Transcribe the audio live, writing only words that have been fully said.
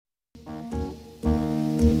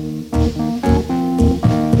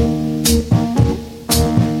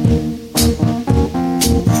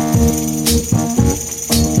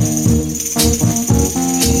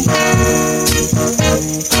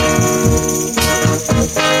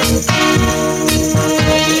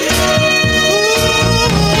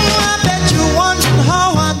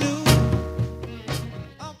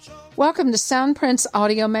Welcome to Soundprints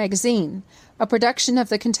Audio Magazine, a production of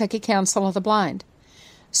the Kentucky Council of the Blind.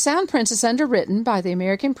 Soundprints is underwritten by the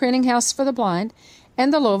American Printing House for the Blind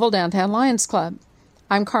and the Louisville Downtown Lions Club.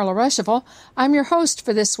 I'm Carla Ruschival. I'm your host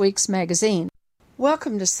for this week's magazine.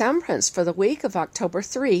 Welcome to Soundprints for the week of October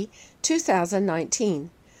 3,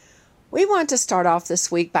 2019. We want to start off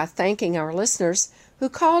this week by thanking our listeners who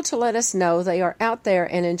called to let us know they are out there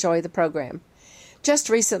and enjoy the program. Just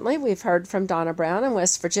recently, we've heard from Donna Brown in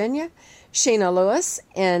West Virginia, Sheena Lewis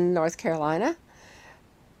in North Carolina,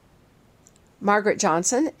 Margaret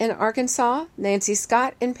Johnson in Arkansas, Nancy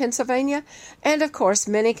Scott in Pennsylvania, and of course,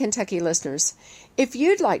 many Kentucky listeners. If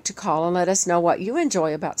you'd like to call and let us know what you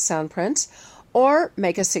enjoy about Soundprints or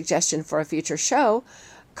make a suggestion for a future show,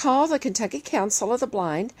 call the Kentucky Council of the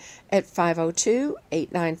Blind at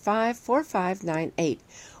 502-895-4598.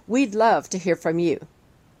 We'd love to hear from you.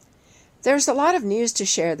 There's a lot of news to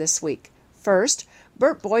share this week. First,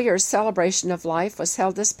 Bert Boyer's celebration of life was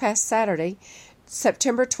held this past Saturday,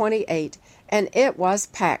 September 28, and it was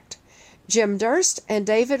packed. Jim Durst and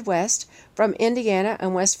David West from Indiana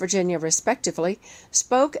and West Virginia, respectively,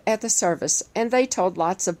 spoke at the service, and they told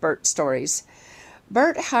lots of Bert stories.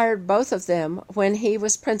 Bert hired both of them when he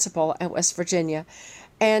was principal at West Virginia,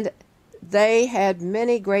 and they had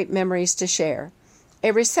many great memories to share. A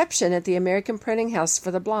reception at the American Printing House for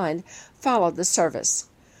the Blind followed the service.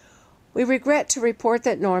 We regret to report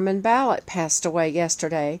that Norman Ballot passed away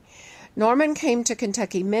yesterday. Norman came to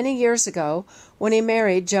Kentucky many years ago when he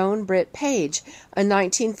married Joan Britt Page, a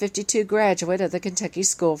 1952 graduate of the Kentucky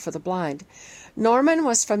School for the Blind. Norman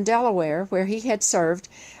was from Delaware, where he had served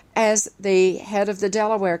as the head of the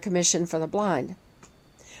Delaware Commission for the Blind.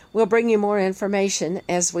 We'll bring you more information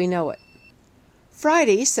as we know it.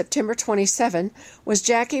 Friday, September 27, was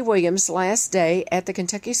Jackie Williams' last day at the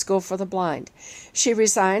Kentucky School for the Blind. She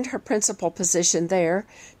resigned her principal position there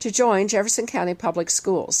to join Jefferson County Public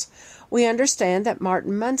Schools. We understand that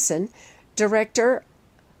Martin Munson, Director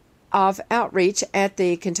of Outreach at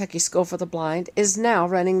the Kentucky School for the Blind, is now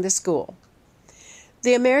running the school.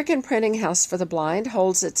 The American Printing House for the Blind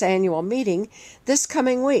holds its annual meeting this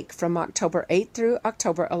coming week from October 8 through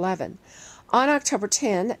October 11. On October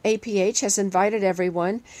 10, APH has invited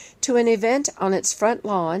everyone to an event on its front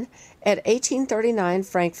lawn at 1839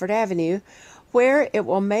 Frankfort Avenue, where it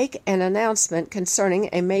will make an announcement concerning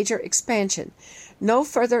a major expansion. No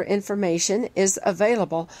further information is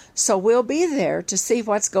available, so we'll be there to see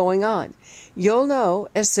what's going on. You'll know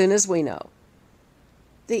as soon as we know.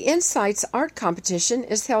 The Insights Art Competition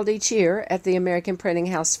is held each year at the American Printing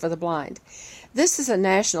House for the Blind. This is a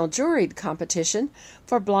national juried competition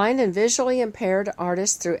for blind and visually impaired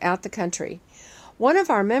artists throughout the country. One of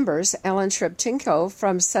our members, Alan Shribchenko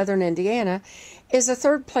from Southern Indiana, is a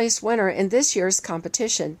third-place winner in this year's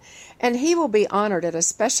competition, and he will be honored at a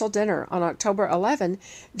special dinner on October 11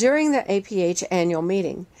 during the APH annual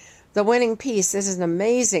meeting. The winning piece is an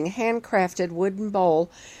amazing handcrafted wooden bowl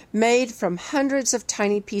made from hundreds of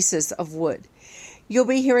tiny pieces of wood. You'll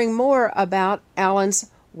be hearing more about Alan's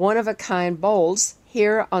one-of-a-kind bowls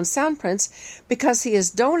here on Soundprints because he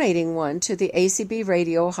is donating one to the ACB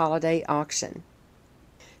Radio Holiday Auction.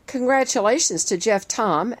 Congratulations to Jeff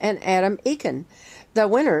Tom and Adam Eakin, the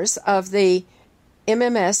winners of the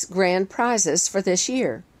MMS Grand Prizes for this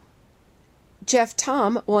year. Jeff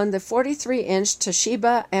Tom won the 43-inch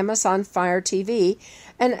Toshiba Amazon Fire TV,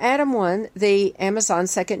 and Adam won the Amazon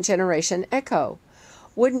Second Generation Echo.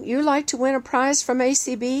 Wouldn't you like to win a prize from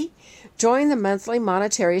ACB? Join the monthly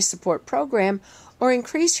monetary support program or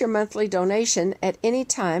increase your monthly donation at any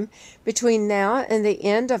time between now and the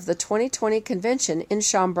end of the 2020 convention in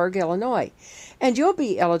Schaumburg, Illinois, and you'll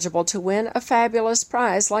be eligible to win a fabulous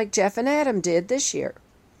prize like Jeff and Adam did this year.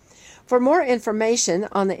 For more information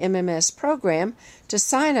on the MMS program, to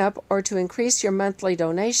sign up or to increase your monthly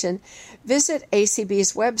donation, visit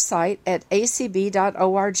ACB's website at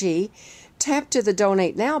acb.org, tap to the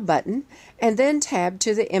Donate Now button, and then tab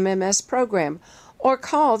to the MMS program, or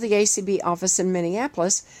call the ACB office in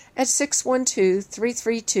Minneapolis at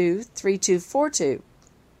 612-332-3242.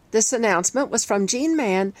 This announcement was from Jean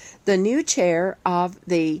Mann, the new chair of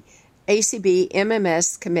the ACB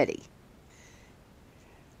MMS committee.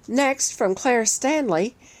 Next, from Claire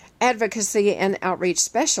Stanley, Advocacy and Outreach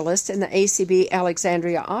Specialist in the ACB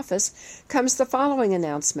Alexandria office, comes the following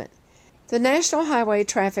announcement. The National Highway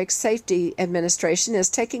Traffic Safety Administration is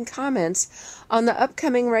taking comments on the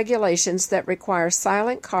upcoming regulations that require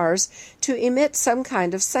silent cars to emit some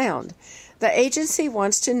kind of sound. The agency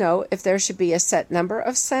wants to know if there should be a set number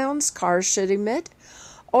of sounds cars should emit,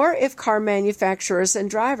 or if car manufacturers and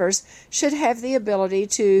drivers should have the ability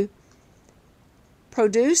to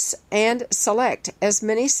produce and select as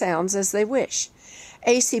many sounds as they wish.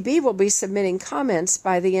 ACB will be submitting comments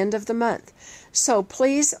by the end of the month, so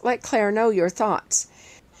please let Claire know your thoughts.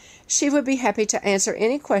 She would be happy to answer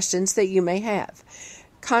any questions that you may have.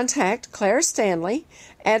 Contact Claire Stanley,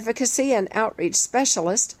 Advocacy and Outreach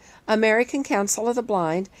Specialist, American Council of the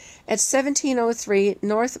Blind, at 1703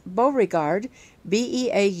 North Beauregard,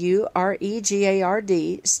 Beauregard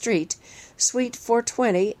Street, Suite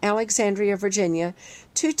 420, Alexandria, Virginia,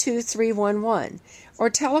 22311, or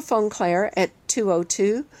telephone Claire at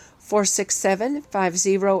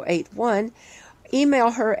 202-467-5081.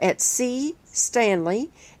 Email her at cstanley,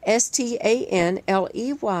 Stanley,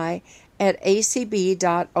 at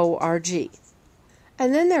acb.org.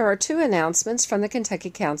 And then there are two announcements from the Kentucky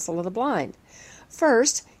Council of the Blind.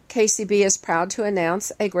 First, KCB is proud to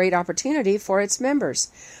announce a great opportunity for its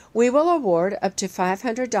members. We will award up to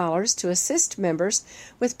 $500 to assist members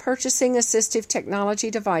with purchasing assistive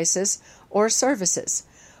technology devices or services.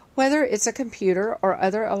 Whether it's a computer or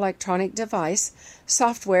other electronic device,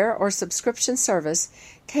 software, or subscription service,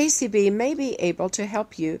 KCB may be able to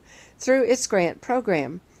help you through its grant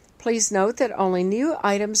program. Please note that only new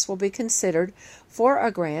items will be considered for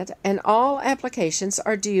a grant, and all applications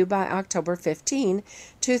are due by October 15,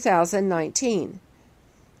 2019.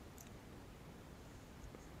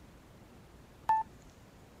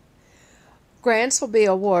 Grants will be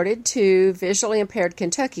awarded to visually impaired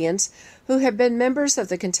Kentuckians who have been members of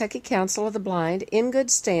the Kentucky Council of the Blind in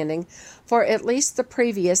good standing for at least the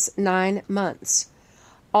previous 9 months.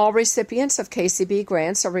 All recipients of KCB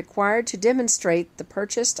grants are required to demonstrate the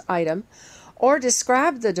purchased item or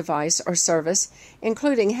describe the device or service,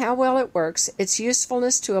 including how well it works, its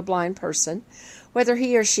usefulness to a blind person, whether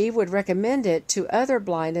he or she would recommend it to other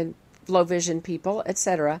blind and low vision people,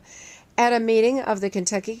 etc., at a meeting of the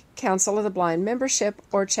Kentucky Council of the Blind membership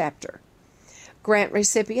or chapter. Grant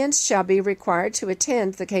recipients shall be required to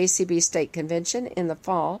attend the KCB State Convention in the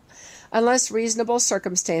fall, unless reasonable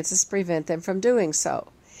circumstances prevent them from doing so.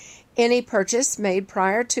 Any purchase made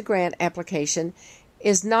prior to grant application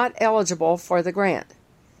is not eligible for the grant.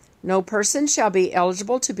 No person shall be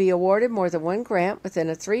eligible to be awarded more than one grant within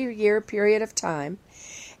a 3-year period of time,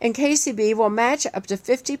 and KCB will match up to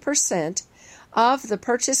 50% of the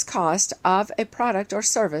purchase cost of a product or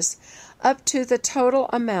service up to the total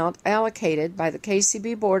amount allocated by the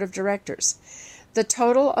KCB Board of Directors. The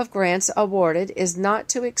total of grants awarded is not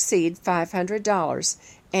to exceed $500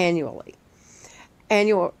 annually.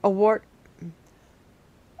 Annual award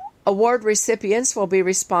recipients will be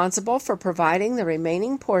responsible for providing the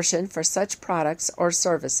remaining portion for such products or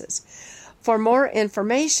services. For more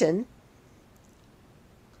information,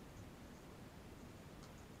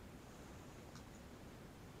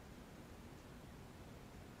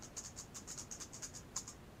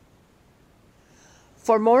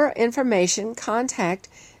 contact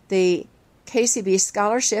the KCB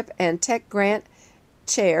Scholarship and Tech Grant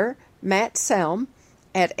Chair, Matt Selm,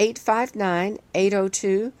 at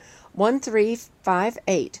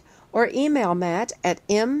 859-802-1358, or email Matt at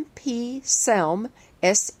mpselm,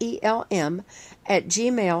 SELM, at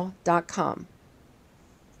gmail.com.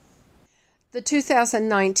 The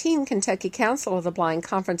 2019 Kentucky Council of the Blind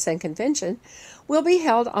Conference and Convention will be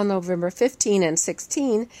held on November 15 and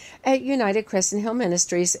 16 at United Crescent Hill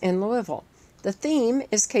Ministries in Louisville. The theme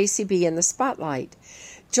is KCB in the Spotlight.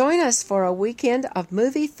 Join us for a weekend of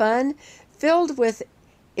movie fun filled with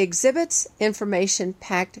exhibits,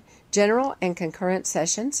 information-packed general and concurrent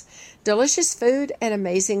sessions, delicious food, and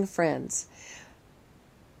amazing friends.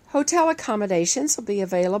 Hotel accommodations will be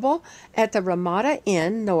available at the Ramada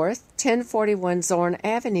Inn North, 1041 Zorn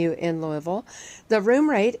Avenue in Louisville. The room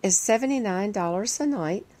rate is $79 a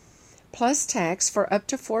night, plus tax for up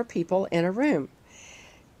to 4 people in a room.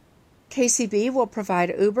 KCB will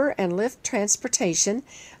provide Uber and Lyft transportation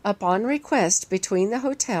upon request between the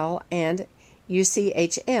hotel and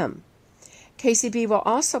UCHM. KCB will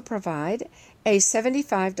also provide a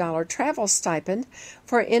 $75 travel stipend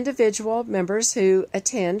for individual members who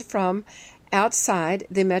attend from outside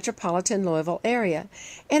the metropolitan Louisville area,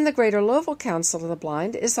 and the Greater Louisville Council of the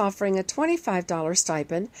Blind is offering a $25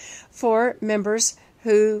 stipend for members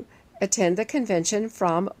who attend the convention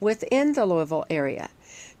from within the Louisville area.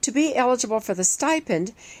 To be eligible for the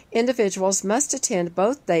stipend, individuals must attend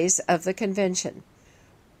both days of the convention.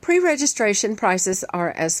 Pre-registration prices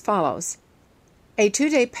are as follows. A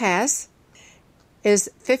 2-day pass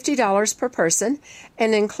is $50 per person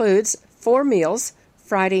and includes 4 meals,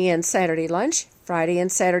 Friday and Saturday lunch, Friday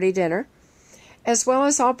and Saturday dinner, as well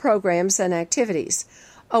as all programs and activities.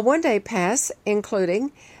 A 1-day pass,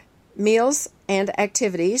 including Meals and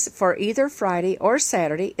activities for either Friday or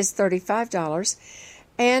Saturday is $35,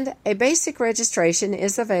 and a basic registration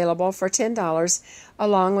is available for $10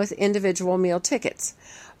 along with individual meal tickets.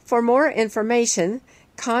 For more information,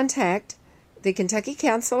 contact the Kentucky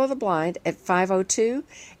Council of the Blind at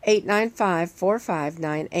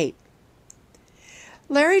 502-895-4598.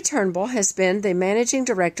 Larry Turnbull has been the managing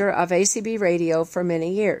director of ACB Radio for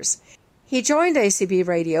many years. He joined ACB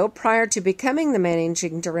Radio prior to becoming the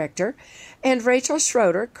managing director, and Rachel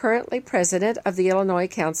Schroeder, currently president of the Illinois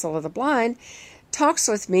Council of the Blind, talks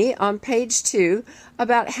with me on page 2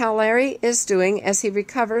 about how Larry is doing as he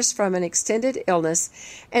recovers from an extended illness,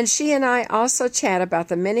 and she and I also chat about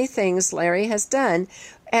the many things Larry has done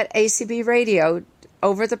at ACB Radio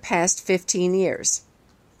over the past 15 years.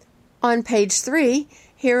 On page 3,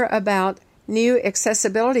 hear about new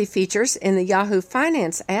accessibility features in the Yahoo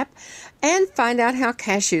Finance app and find out how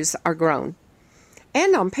cashews are grown.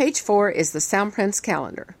 And on page 4 is the Soundprints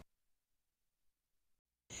calendar.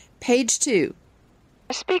 Page 2.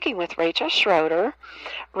 Speaking with Rachel Schroeder.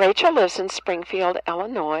 Rachel lives in Springfield,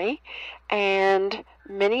 Illinois, and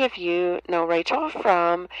many of you know Rachel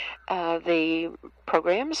from the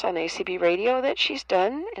programs on ACB Radio that she's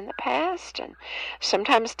done in the past, and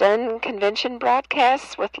sometimes done convention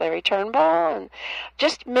broadcasts with Larry Turnbull, and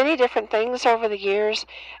just many different things over the years.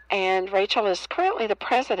 And Rachel is currently the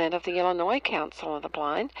president of the Illinois Council of the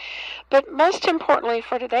Blind. But most importantly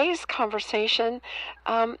for today's conversation,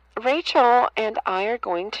 Rachel and I are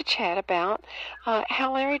going to chat about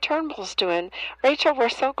how Larry Turnbull's doing. Rachel, we're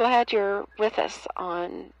so glad you're with us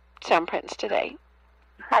on Soundprints today.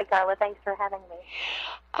 Hi, Carla. Thanks for having me.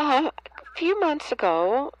 A few months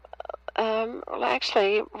ago,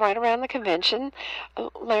 actually right around the convention,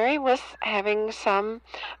 Larry was having some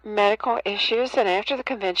medical issues, and after the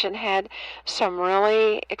convention had some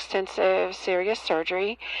really extensive, serious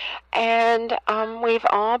surgery, and we've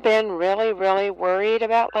all been really, really worried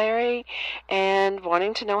about Larry and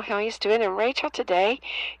wanting to know how he's doing. And Rachel, today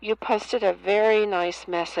you posted a very nice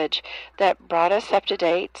message that brought us up to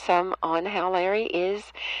date some on how Larry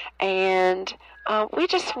is, and we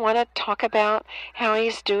just want to talk about how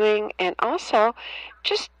he's doing, and also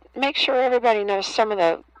just make sure everybody knows some of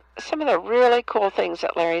the really cool things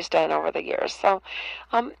that Larry's done over the years. So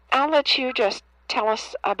I'll let you just tell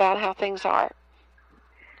us about how things are.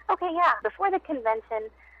 Okay, yeah. Before the convention,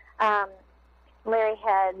 Larry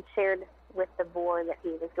had shared with the board that he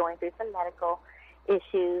was going through some medical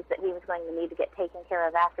issues that he was going to need to get taken care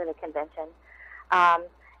of after the convention.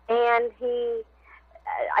 And he,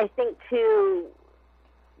 I think to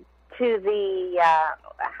the, I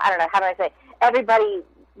don't know, how do I say, everybody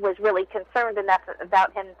was really concerned enough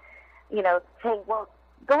about him, saying, well,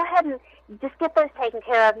 go ahead and just get those taken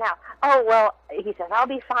care of now. Oh, well, he says, I'll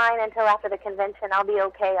be fine until after the convention. I'll be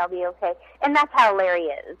okay. And that's how Larry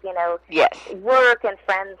is, Yes. Work and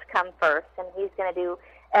friends come first, and he's going to do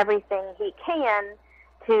everything he can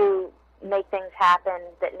to make things happen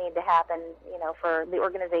that need to happen, for the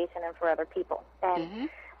organization and for other people. And,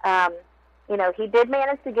 he did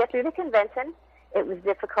manage to get through the convention. It was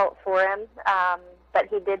difficult for him, but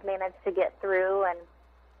he did manage to get through. And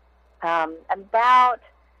about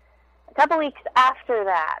a couple weeks after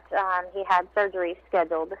that, he had surgery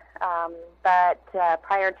scheduled. But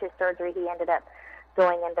prior to surgery, he ended up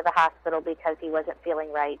going into the hospital because he wasn't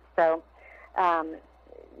feeling right. So,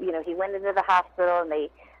 he went into the hospital, and they,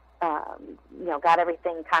 got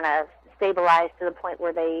everything kind of stabilized to the point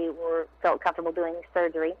where they felt comfortable doing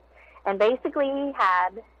surgery. And basically, he had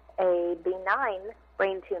a benign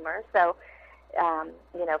brain tumor. So,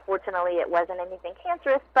 fortunately, it wasn't anything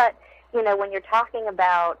cancerous. But, when you're talking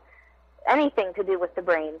about anything to do with the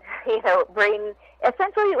brain,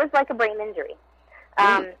 essentially it was like a brain injury.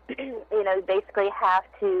 You basically have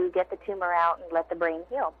to get the tumor out and let the brain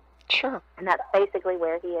heal. Sure. And that's basically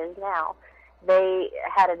where he is now. They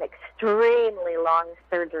had an extremely long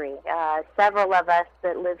surgery. Several of us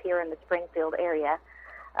that live here in the Springfield area,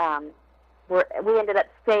 we ended up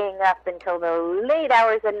staying up until the late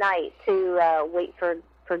hours of night to wait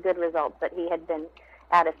for good results, but he had been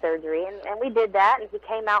out of surgery, and we did that, and he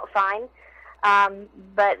came out fine.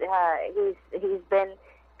 But he's been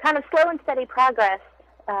kind of slow and steady progress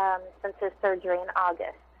since his surgery in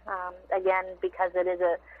August. Again, because it is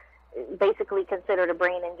basically considered a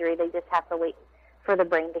brain injury, they just have to wait for the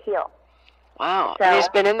brain to heal. Wow. So, he's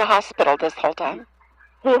been in the hospital this whole time?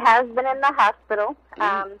 He has been in the hospital,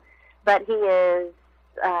 but he is,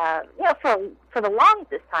 for the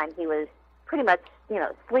longest time, he was pretty much,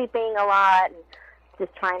 sleeping a lot and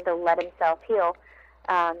just trying to let himself heal.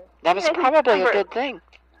 That was probably a good thing.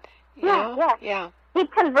 Yeah.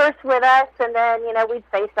 he'd converse with us, and then, we'd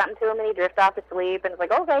say something to him, and he'd drift off to sleep, and it's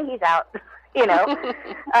like, okay, he's out,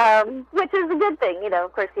 which is a good thing.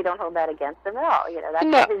 Of course, you don't hold that against him at all. That's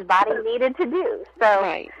what his body needed to do. So,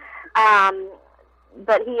 right.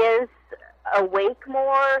 But he is awake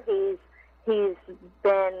more. He's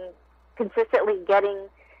been consistently getting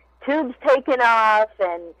tubes taken off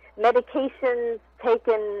and medications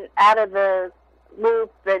taken out of the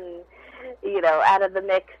loop and, out of the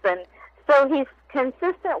mix. And so he's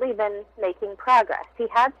consistently been making progress. He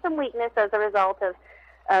had some weakness as a result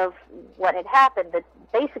of what had happened. That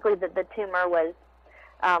basically the tumor was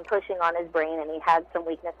pushing on his brain, and he had some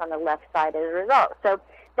weakness on the left side as a result. So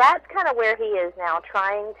that's kind of where he is now,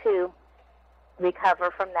 trying to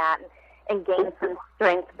recover from that and gain some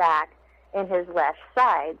strength back in his left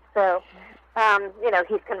side. So,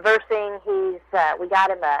 he's conversing. We got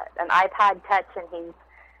him an iPod Touch, and he's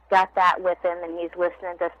got that with him, and he's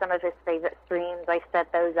listening to some of his favorite streams. I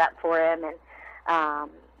set those up for him,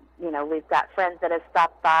 and we've got friends that have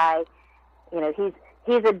stopped by.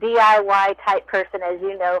 He's a DIY type person, as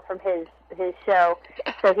you know from his show.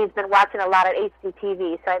 So he's been watching a lot of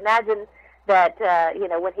HGTV. So I imagine that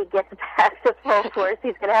when he gets back to full force,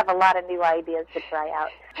 he's going to have a lot of new ideas to try out.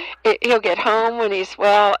 He'll get home when he's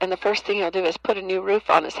well, and the first thing he'll do is put a new roof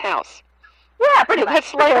on his house. Yeah, pretty much.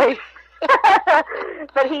 That's Larry.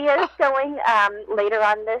 But he is going later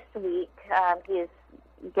on this week. He is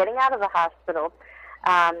getting out of the hospital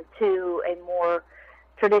to a more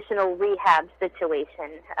traditional rehab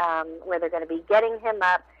situation where they're going to be getting him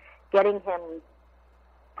up, getting him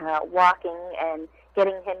walking, and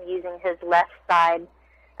getting him using his left side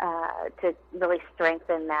to really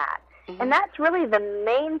strengthen that. Mm-hmm. And that's really the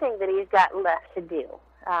main thing that he's got left to do.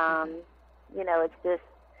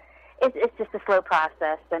 It's just a slow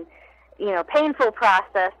process, and painful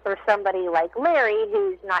process for somebody like Larry,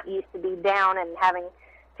 who's not used to be down and having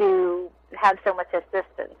to have so much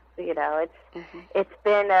assistance. It's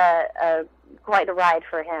been a quite a ride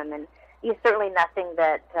for him, and it's certainly nothing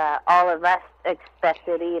that all of us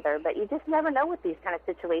expected either. But you just never know with these kind of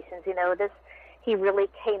situations. He really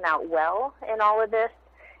came out well in all of this.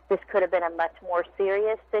 This could have been a much more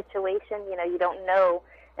serious situation. You don't know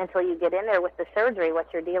until you get in there with the surgery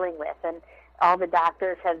what you're dealing with, and all the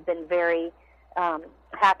doctors have been very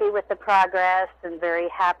happy with the progress and very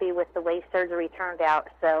happy with the way surgery turned out.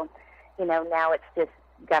 So, now it's just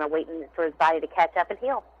got to wait for his body to catch up and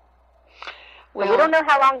heal. Well, so we don't know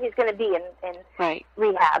how long he's going to be in right.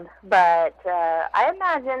 rehab, but I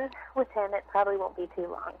imagine with him it probably won't be too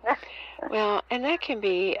long. Well, and that can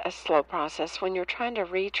be a slow process when you're trying to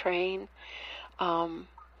retrain.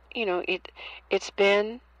 It's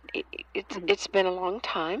been a long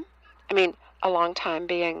time. I mean, a long time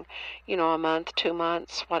being, a month, 2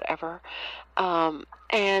 months, whatever,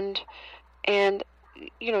 and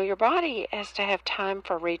your body has to have time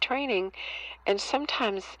for retraining, and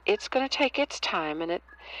sometimes it's going to take its time, and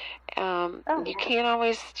you can't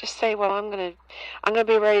always just say, well, I'm going to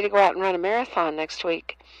be ready to go out and run a marathon next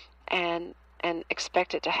week, and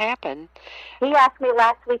expect it to happen. He asked me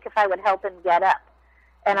last week if I would help him get up,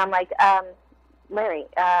 and I'm like, Larry,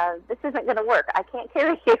 this isn't going to work. I can't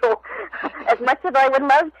carry you as much as I would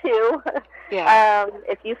love to. Yeah.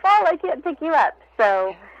 If you fall, I can't pick you up.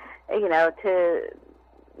 So, he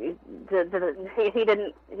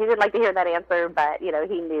didn't like to hear that answer, but he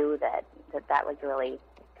knew that was really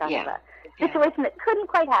kind of a situation that couldn't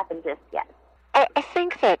quite happen just yet. I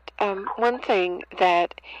think that one thing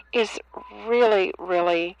that is really,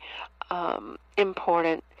 really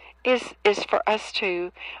important is for us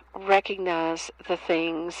to recognize the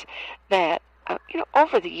things that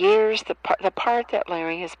over the years, the part that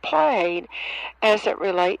Larry has played as it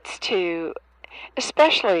relates to,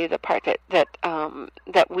 especially the part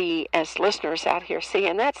that we as listeners out here see,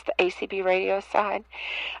 and that's the ACB radio side.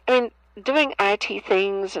 I mean, doing IT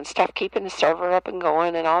things and stuff, keeping the server up and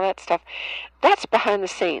going and all that stuff, that's behind the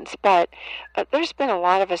scenes. But there's been a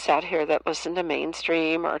lot of us out here that listen to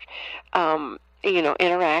mainstream or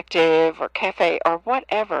interactive or cafe or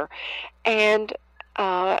whatever, and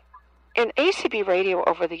ACB radio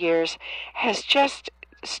over the years has just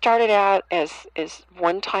started out as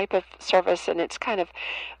one type of service, and it's kind of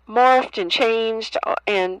morphed and changed,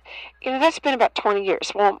 and that's been about 20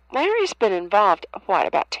 years. Well, Larry's been involved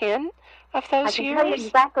about 10 of those years? I can tell you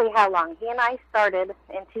exactly how long. He and I started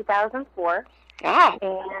in 2004,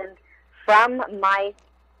 and from my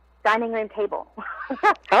dining room table.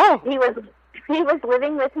 He was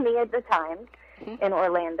living with me at the time in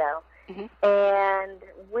Orlando, and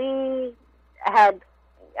we had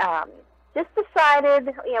just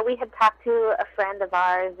decided, we had talked to a friend of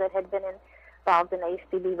ours that had been involved in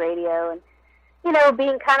ACB radio, and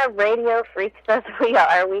being kind of radio freaks as we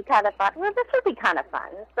are, we kind of thought, well, this would be kind of fun.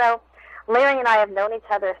 So Larry and I have known each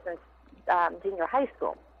other since junior high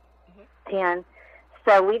school. And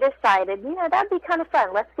so we decided, that'd be kind of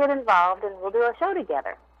fun. Let's get involved and we'll do a show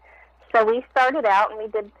together. So we started out and we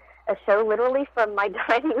did a show literally from my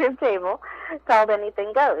dining room table called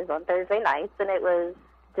Anything Goes on Thursday nights. And it was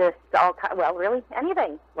just really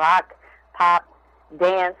anything. Rock, pop,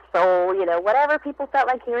 dance, soul, whatever people felt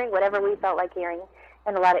like hearing, whatever we felt like hearing,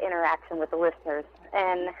 and a lot of interaction with the listeners.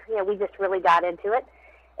 And, we just really got into it.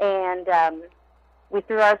 And we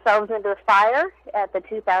threw ourselves into a fire at the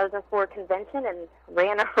 2004 convention and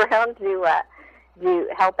ran around to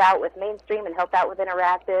help out with Mainstream and help out with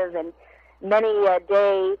Interactive. And many a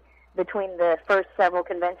day between the first several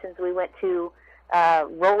conventions, we went to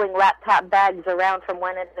rolling laptop bags around from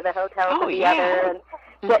one end of the hotel to the other and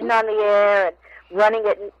getting on the air and running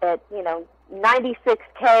it at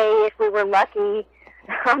 96K if we were lucky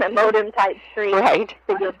on a modem-type stream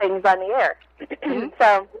to get things on the air.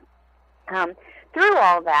 So through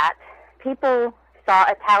all that, people saw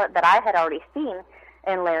a talent that I had already seen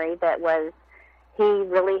in Larry that was he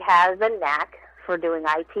really has a knack for doing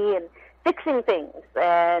IT and fixing things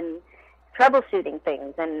and troubleshooting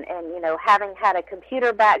things and having had a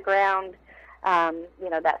computer background,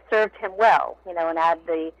 that served him well, and add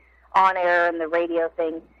the on-air and the radio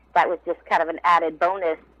thing, that was just kind of an added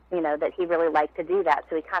bonus, that he really liked to do that.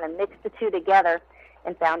 So he kind of mixed the two together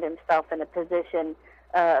and found himself in a position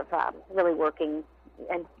of really working,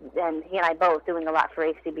 and he and I both doing a lot for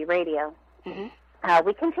ACB Radio.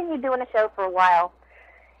 We continued doing a show for a while,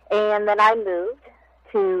 and then I moved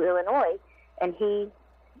to Illinois, and he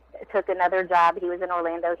took another job. He was in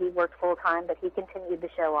Orlando. He worked full-time, but he continued the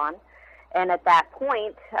show on. And at that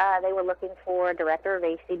point, they were looking for a director of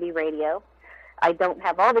ACB Radio. I don't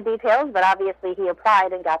have all the details, but obviously he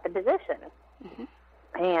applied and got the position.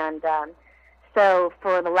 And so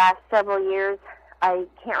for the last several years, I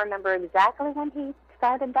can't remember exactly when he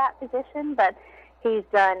started that position, but he's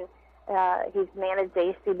managed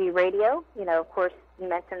ACB Radio. Of course, you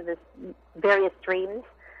mentioned this various streams.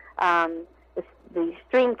 The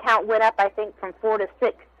stream count went up, I think, from 4 to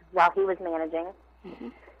 6 while he was managing.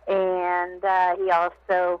 And he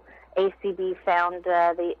also, ACB found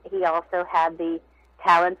he also had the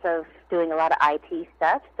talents of doing a lot of IT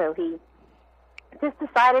stuff. So he just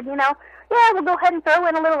decided, we'll go ahead and throw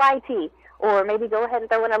in a little IT, or maybe go ahead and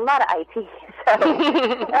throw in a lot of IT.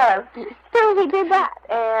 So he did that,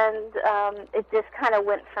 and it just kind of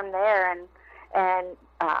went from there. And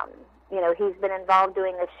he's been involved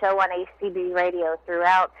doing a show on ACB Radio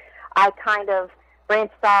throughout. I kind of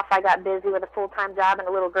branched off. I got busy with a full-time job and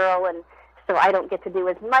a little girl, and so I don't get to do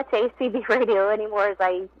as much ACB Radio anymore as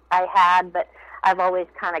I had, but I've always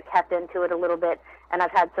kind of kept into it a little bit, and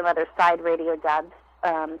I've had some other side radio jobs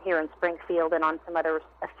here in Springfield and on some other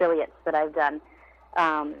affiliates that I've done.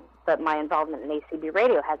 But my involvement in ACB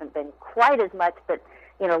Radio hasn't been quite as much, but,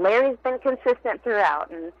 Larry's been consistent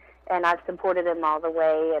throughout, and I've supported him all the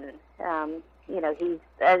way, and, he's,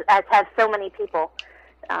 as have so many people,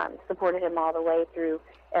 supported him all the way through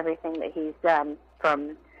everything that he's done,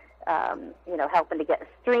 from, helping to get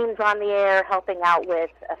streams on the air, helping out with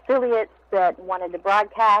affiliates that wanted to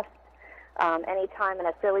broadcast. Anytime an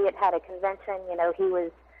affiliate had a convention, he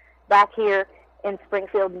was back here in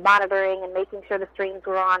Springfield monitoring and making sure the streams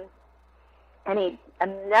were on. A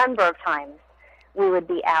number of times we would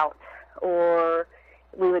be out, or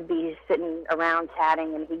we would be sitting around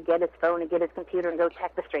chatting, and he'd get his phone and get his computer and go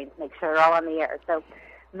check the streams, make sure they're all on the air. So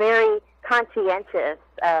very conscientious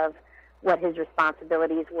of what his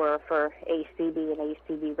responsibilities were for ACB and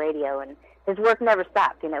ACB Radio, and his work never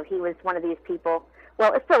stopped. He was one of these people,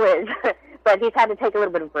 well, it still is, but he's had to take a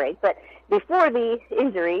little bit of a break. But before the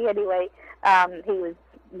injury, anyway, he was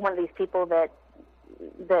one of these people that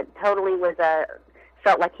totally was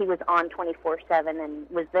felt like he was on 24/7 and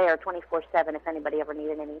was there 24/7 if anybody ever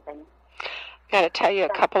needed anything. Got to tell you a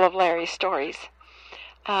couple of Larry's stories.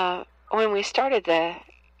 When we started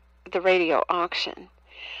the radio auction,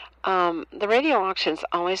 the radio auction's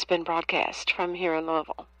always been broadcast from here in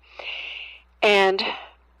Louisville. And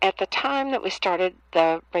at the time that we started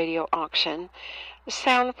the radio auction,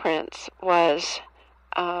 Sound Prince was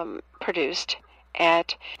produced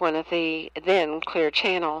at one of the then Clear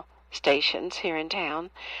Channel stations here in town.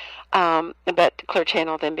 But Clear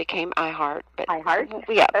Channel then became iHeart. But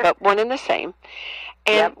yeah, but one and the same.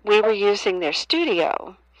 And we were using their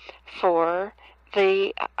studio for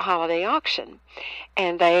the holiday auction.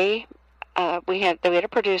 And we had a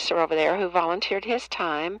producer over there who volunteered his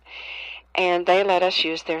time, and they let us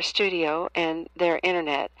use their studio and their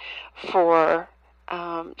internet for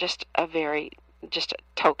just a very just a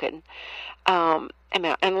token amount.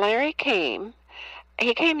 And Larry came.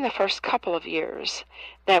 He came the first couple of years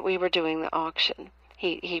that we were doing the auction.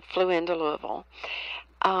 He flew into Louisville.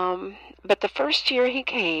 But the first year he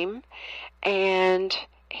came, and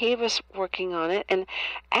he was working on it. And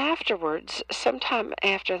afterwards, sometime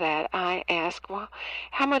after that, I asked, well,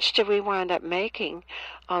 how much did we wind up making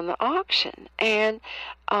on the auction? And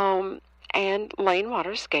Lane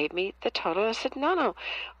Waters gave me the total. I said, no,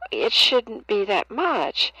 it shouldn't be that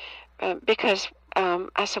much, because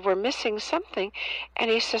I said, we're missing something. And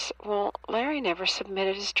he says, well, Larry never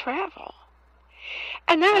submitted his travel.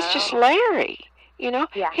 And that was just Larry,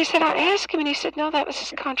 Yeah. He said, I asked him, and he said, no, that was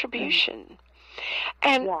his contribution.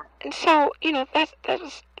 And so, that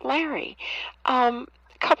was Larry. A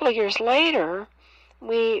couple of years later,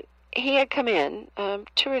 he had come in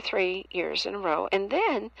 2 or 3 years in a row, and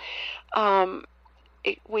then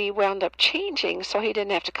we wound up changing, so he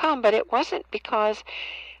didn't have to come. But it wasn't because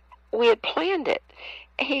we had planned it.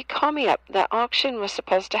 He called me up. The auction was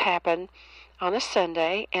supposed to happen on a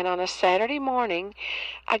Sunday, and on a Saturday morning,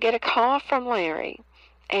 I get a call from Larry,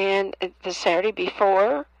 and the Saturday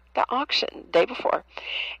before the auction, day before,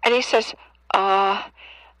 and he says,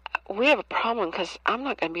 we have a problem because I'm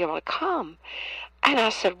not going to be able to come. And I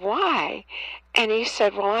said, why? And he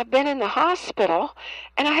said, well, I've been in the hospital,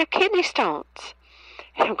 and I have kidney stones.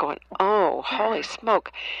 And I'm going, oh, holy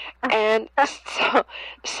smoke. And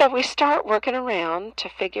so we start working around to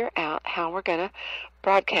figure out how we're going to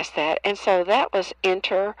broadcast that. And so that was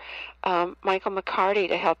enter Michael McCarty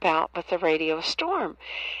to help out with the Radio Storm.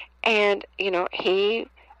 And, he,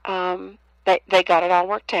 they got it all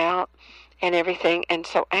worked out and everything. And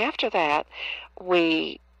so after that,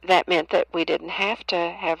 that meant that we didn't have to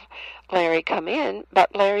have Larry come in,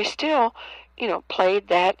 but Larry still, played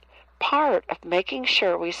that part of making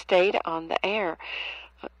sure we stayed on the air.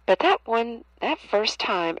 But that first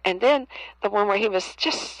time, and then the one where he was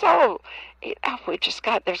just so, there's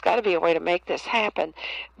got to be a way to make this happen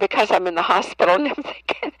because I'm in the hospital. And I'm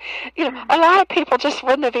thinking, a lot of people just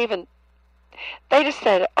wouldn't have even, they just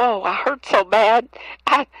said, oh, I hurt so bad,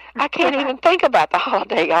 I can't even think about the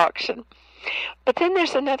holiday auction. But then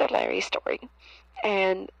there's another Larry story,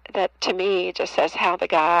 and that to me just says how the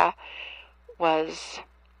guy was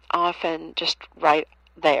often just right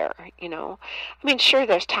there, I mean, sure,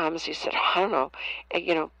 there's times he said, I don't know,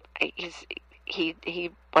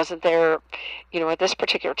 he wasn't there, at this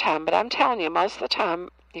particular time, but I'm telling you, most of the time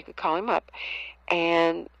you could call him up,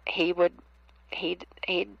 and he'd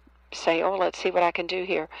say, oh, let's see what I can do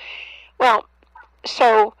here. Well,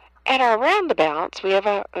 so at our roundabouts, we have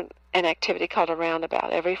an activity called a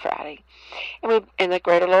roundabout every Friday, and the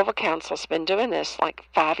Greater Louisville Council's been doing this like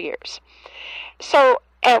 5 years. So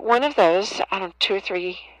at one of those, I don't know, 2 or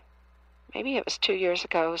 3, maybe it was 2 years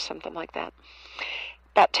ago, something like that.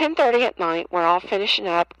 About 10:30 at night, we're all finishing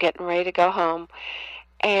up, getting ready to go home,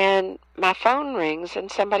 and my phone rings,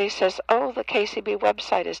 and somebody says, oh, the KCB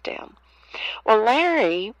website is down. Well,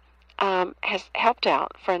 Larry has helped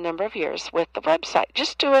out for a number of years with the website,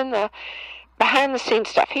 just doing the behind-the-scenes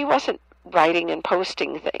stuff. He wasn't writing and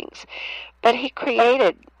posting things, but he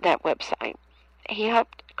created that website. He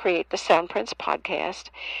helped create the Soundprints podcast,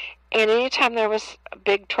 and anytime there was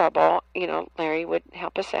big trouble, Larry would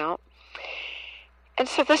help us out. And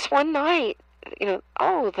so this one night,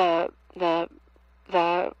 oh, the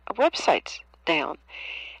website's down,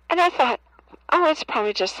 and I thought, oh, it's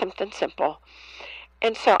probably just something simple.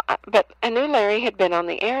 And so, but I knew Larry had been on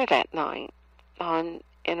the air that night on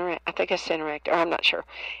I think it's Interact, or I'm not sure.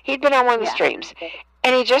 He'd been on one of the streams,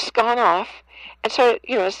 and he'd just gone off. And so,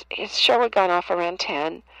 his show had gone off around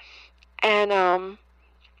 10.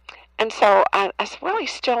 And so I said, well,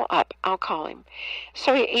 he's still up. I'll call him.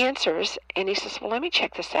 So he answers, and he says, well, let me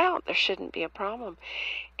check this out. There shouldn't be a problem.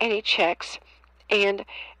 And he checks, and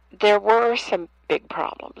there were some big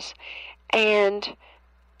problems. And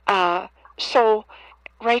so,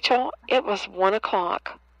 Rachel, it was 1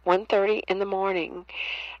 o'clock. 1:30 in the morning,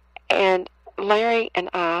 and Larry and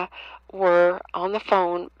I were on the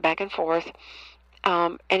phone back and forth,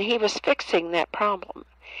 and he was fixing that problem.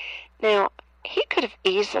 Now, he could have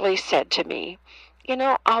easily said to me,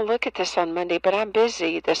 I'll look at this on Monday, but I'm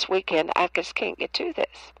busy this weekend. I just can't get to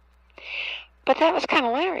this. But that was kind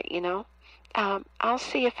of Larry, I'll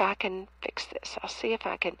see if I can fix this. I'll see if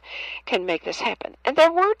I can make this happen. And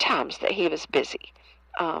there were times that he was busy.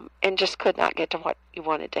 And just could not get to what you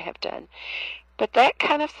wanted to have done. But that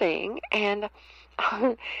kind of thing, and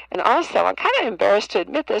also, I'm kind of embarrassed to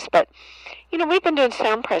admit this, but, we've been doing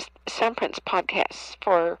Soundprints podcasts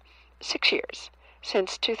for 6 years,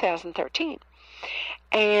 since 2013.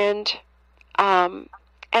 And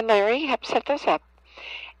And Larry helped set those up.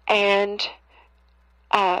 And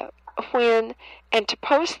to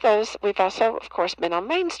post those, we've also, of course, been on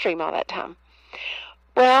Mainstream all that time.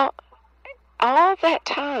 Well, all that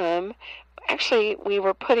time, actually, we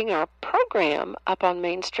were putting our program up on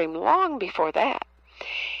Mainstream long before that.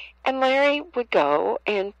 And Larry would go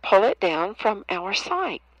and pull it down from our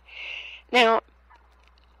site. Now,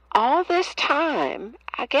 all this time,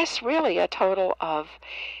 I guess really a total of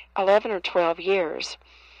 11 or 12 years,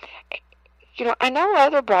 I know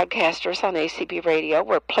other broadcasters on ACB Radio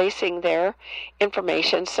were placing their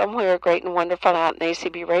information somewhere great and wonderful out in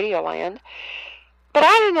ACB Radio land, but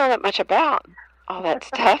I didn't know that much about all that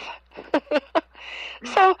stuff.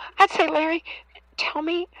 So I'd say, Larry, tell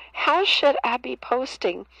me, how should I be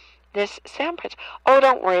posting this sound prints? Oh,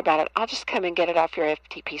 don't worry about it. I'll just come and get it off your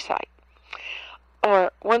FTP site.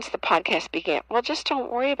 Or once the podcast began, well, just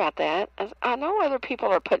don't worry about that. I know other people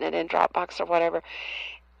are putting it in Dropbox or whatever.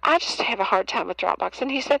 I just have a hard time with Dropbox. And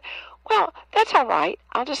he said, well, that's all right.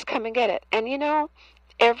 I'll just come and get it. And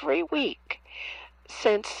every week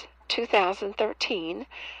since 2013,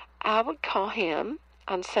 I would call him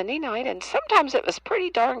on Sunday night, and sometimes it was pretty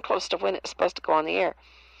darn close to when it was supposed to go on the air.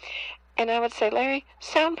 And I would say, Larry,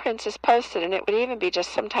 Soundprints is posted, and it would even be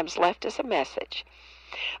just sometimes left as a message.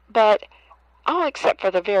 But all except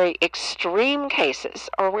for the very extreme cases,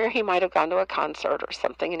 or where he might have gone to a concert or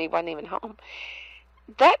something and he wasn't even home,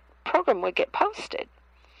 that program would get posted.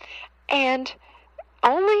 And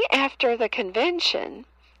only after the convention,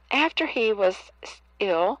 after he was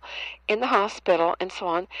ill in the hospital and so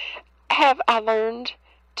on, have I learned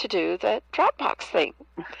to do the Dropbox thing.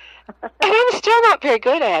 And I'm still not very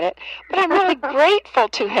good at it, but I'm really grateful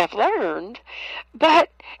to have learned.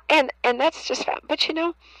 But and that's just fun. But he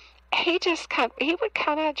would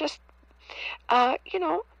kind of just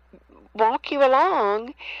walk you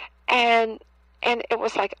along, and it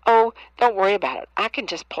was like, oh, don't worry about it. I can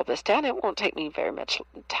just pull this down. It won't take me very much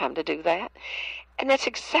time to do that. And that's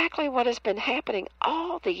exactly what has been happening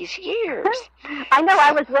all these years. I know.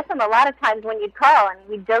 I was with him a lot of times when you'd call, and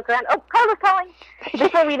we'd joke around, oh, Carla's calling,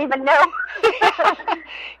 before we'd even know.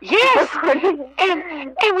 Yes.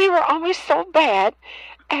 And we were always so bad.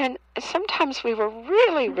 And sometimes we were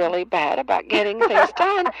really, really bad about getting things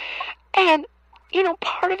done. And,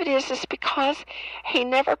 part of it is because he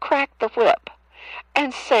never cracked the whip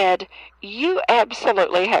and said, you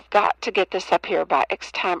absolutely have got to get this up here by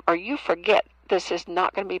X time, or you forget this is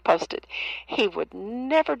not going to be posted. He would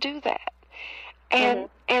never do that. And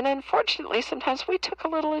unfortunately, sometimes we took a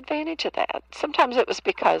little advantage of that. Sometimes it was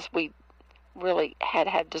because we really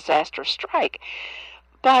had disaster strike.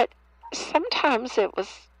 But sometimes it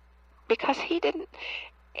was because he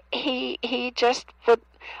just would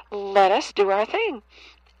let us do our thing.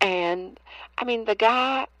 And, the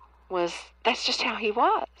guy that's just how he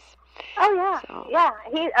was. Oh, yeah. So. Yeah.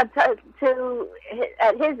 He,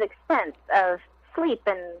 at his expense of sleep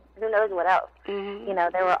and who knows what else. Mm-hmm.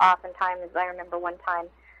 There were often times, I remember one time,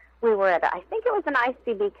 we were at, I think it was an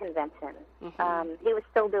ICB convention. Mm-hmm. He was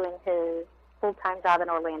still doing his full-time job in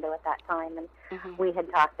Orlando at that time, and we had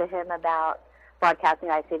talked to him about broadcasting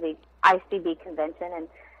ICB convention, and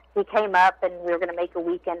he came up, and we were going to make a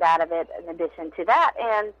weekend out of it in addition to that.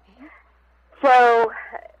 And so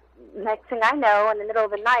next thing I know, in the middle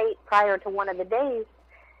of the night, prior to one of the days,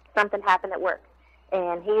 something happened at work.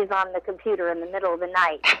 And he's on the computer in the middle of the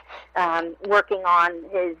night working on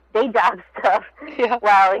his day job stuff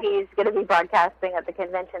while he's going to be broadcasting at the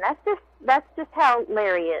convention. That's just how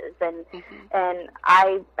Larry is. And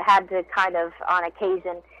I had to kind of, on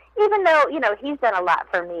occasion, even though, he's done a lot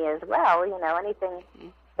for me as well, anything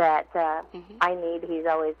that I need, he's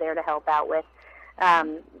always there to help out with.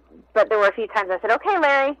 But there were a few times I said, okay,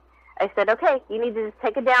 Larry, okay, you need to just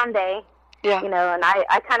take a down day. Yeah. And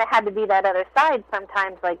I kind of had to be that other side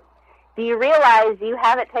sometimes, like, do you realize you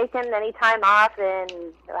haven't taken any time off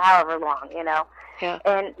in however long, Yeah.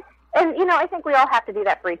 And I think we all have to do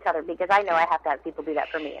that for each other, because I know I have to have people do that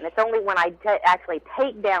for me. And it's only when I actually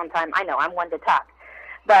take downtime, I know I'm one to talk,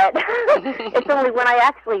 but it's only when I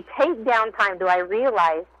actually take downtime do I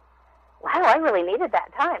realize, wow, I really needed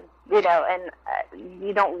that time, and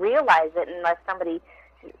you don't realize it unless somebody,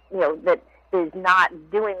 that is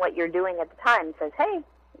not doing what you're doing at the time says, hey,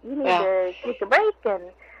 you need to take a break,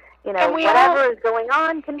 and and whatever is going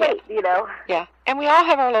on can wait, Yeah, and we all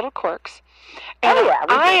have our little quirks. And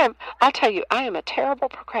I'll tell you, I am a terrible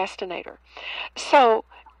procrastinator. So,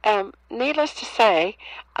 needless to say,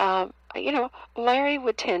 Larry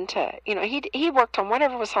would tend to, he worked on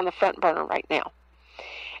whatever was on the front burner right now.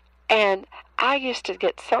 And I used to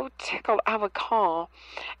get so tickled. I would call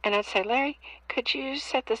and I'd say, Larry, could you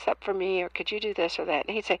set this up for me, or could you do this or that?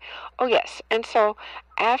 And he'd say, oh, yes. And so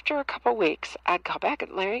after a couple of weeks, I'd call back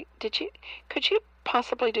and, Larry, could you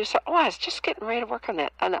possibly do so? Oh, I was just getting ready to work on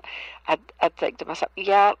that. And I'd think to myself,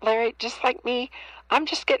 yeah, Larry, just like me, I'm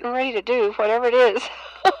just getting ready to do whatever it is.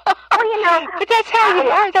 Well, but that's how we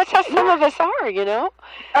are. That's how some of us are,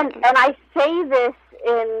 And I say this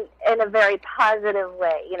in a very positive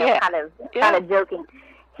way, kind of joking.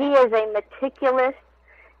 He is a meticulous,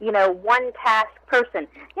 one task person.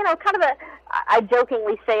 Kind of I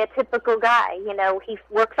jokingly say a typical guy. He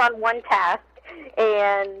works on one task,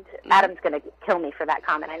 and Adam's going to kill me for that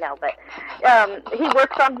comment, I know, but he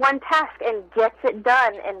works on one task and gets it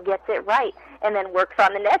done and gets it right, and then works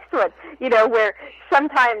on the next one. Where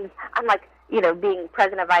sometimes I'm like, being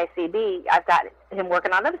president of ICB, I've got him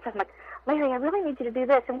working on other stuff. I'm like, Larry, I really need you to do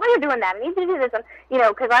this, and while you're doing that, I need you to do this, and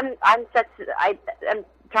because I'm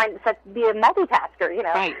trying to be a multitasker,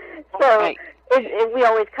 Right. So right. We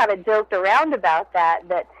always kind of joked around about that,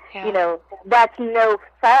 that's no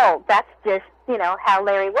fault. That's just how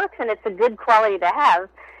Larry works, and it's a good quality to have,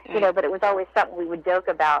 right. But it was always something we would joke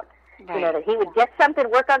about, right. That he would get something,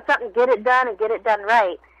 work on something, get it done, and get it done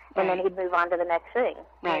right. And right. then he'd move on to the next thing,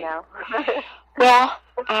 right. Well,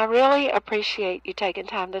 I really appreciate you taking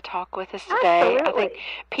time to talk with us today. Absolutely. I think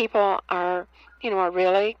people are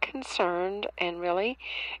really concerned and really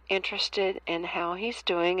interested in how he's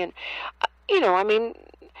doing. And,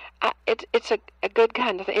 it's a good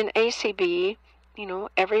kind of thing. In ACB,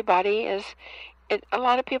 everybody is, a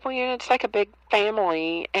lot of people, it's like a big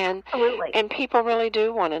family, and Absolutely. And people really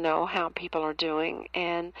do want to know how people are doing.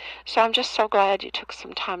 And so I'm just so glad you took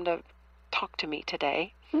some time to talk to me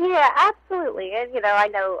today. Yeah, absolutely. And I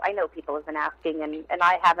know people have been asking, and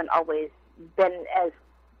I haven't always been as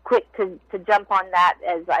quick to jump on that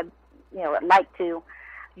as I would like to.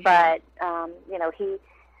 But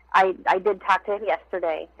I did talk to him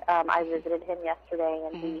yesterday. I visited him yesterday,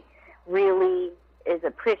 and he really is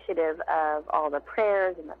appreciative of all the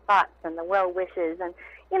prayers and the thoughts and the well wishes, and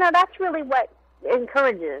that's really what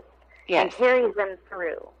encourages yes. and carries them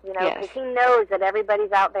through. Because yes. he knows that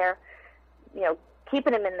everybody's out there,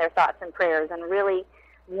 keeping him in their thoughts and prayers, and really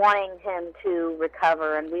wanting him to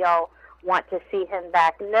recover, and we all want to see him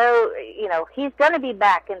back. No, he's going to be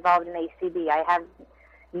back involved in ACB. I have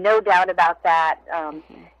no doubt about that.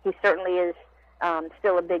 He certainly is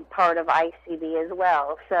still a big part of ICB as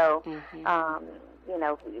well. So,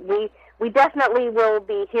 we definitely will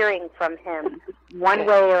be hearing from him one Good.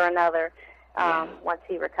 way or another once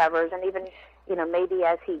he recovers, and even maybe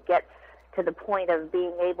as he gets to the point of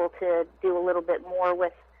being able to do a little bit more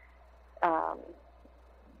with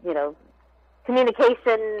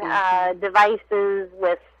communication devices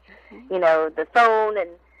with the phone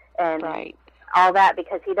and right. all that,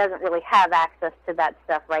 because he doesn't really have access to that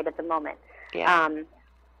stuff right at the moment. Yeah.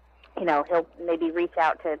 He'll maybe reach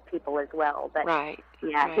out to people as well, but right.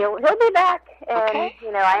 yeah, right. he'll be back, and okay.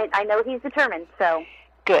 I know he's determined. So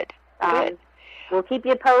good. Good. We'll keep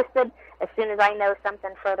you posted. As soon as I know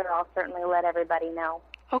something further, I'll certainly let everybody know.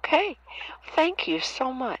 Okay. Thank you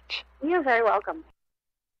so much. You're very welcome.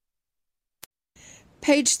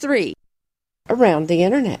 Page 3. Around the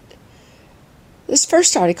Internet. This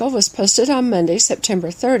first article was posted on Monday,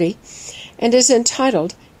 September 30, and is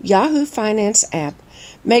entitled, Yahoo Finance App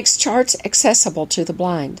Makes Charts Accessible to the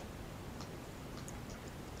Blind.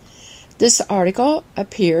 This article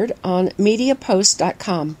appeared on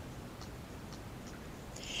MediaPost.com.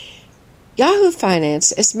 Yahoo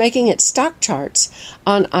Finance is making its stock charts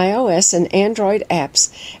on iOS and Android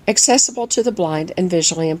apps accessible to the blind and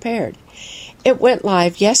visually impaired. It went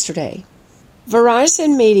live yesterday.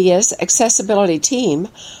 Verizon Media's accessibility team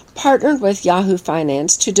partnered with Yahoo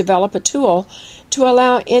Finance to develop a tool to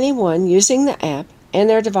allow anyone using the app and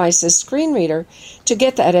their device's screen reader to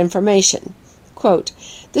get that information. Quote,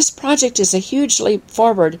 this project is a huge leap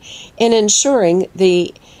forward in ensuring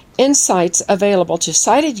the insights available to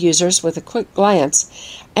sighted users with a quick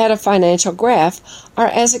glance at a financial graph are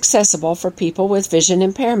as accessible for people with vision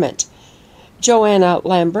impairment. Joanna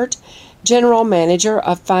Lambert, General Manager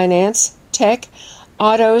of Finance, Tech,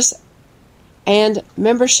 Autos, and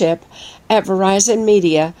Membership at Verizon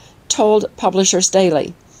Media, told Publishers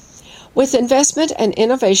Daily. With investment and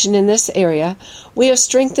innovation in this area, we have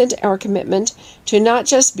strengthened our commitment to not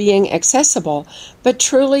just being accessible, but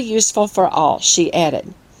truly useful for all, she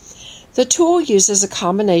added. The tool uses a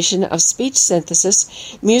combination of speech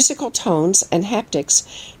synthesis, musical tones, and haptics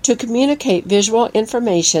to communicate visual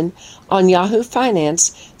information on Yahoo Finance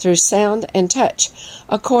through sound and touch,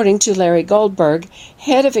 according to Larry Goldberg,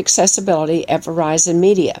 head of accessibility at Verizon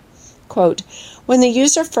Media. Quote, when the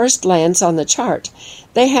user first lands on the chart,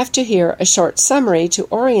 they have to hear a short summary to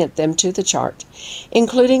orient them to the chart,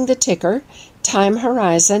 including the ticker, time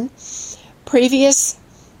horizon, previous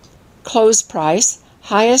close price,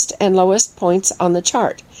 highest and lowest points on the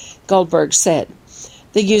chart, Goldberg said.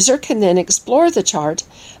 The user can then explore the chart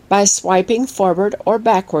by swiping forward or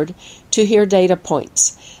backward to hear data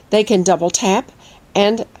points. They can double tap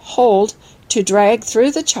and hold to drag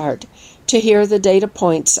through the chart to hear the data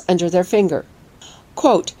points under their finger.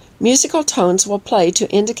 Quote, musical tones will play to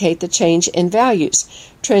indicate the change in values,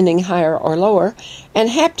 trending higher or lower, and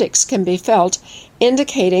haptics can be felt,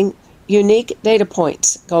 indicating unique data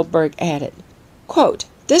points, Goldberg added. Quote,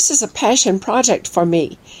 this is a passion project for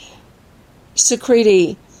me.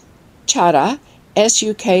 Sukriti Chadha,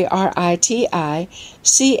 Sukriti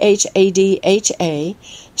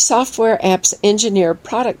Software Apps Engineer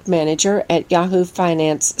Product Manager at Yahoo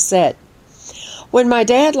Finance said, when my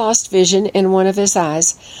dad lost vision in one of his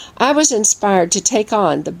eyes, I was inspired to take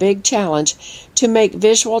on the big challenge to make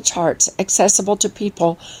visual charts accessible to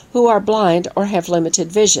people who are blind or have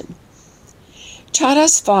limited vision.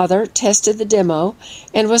 Chadha's father tested the demo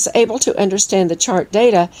and was able to understand the chart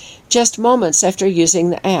data just moments after using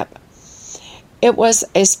the app. It was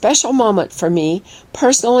a special moment for me,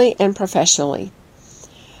 personally and professionally.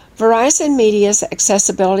 Verizon Media's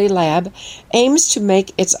Accessibility Lab aims to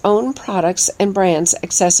make its own products and brands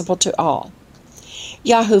accessible to all.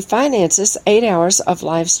 Yahoo Finance's 8 hours of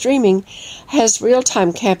live streaming has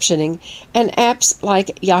real-time captioning, and apps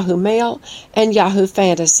like Yahoo Mail and Yahoo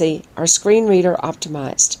Fantasy are screen reader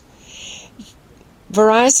optimized.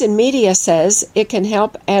 Verizon Media says it can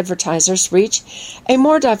help advertisers reach a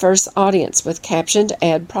more diverse audience with captioned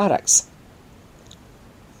ad products.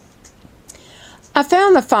 I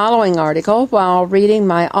found the following article while reading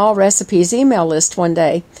my All Recipes email list one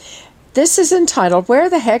day. This is entitled, Where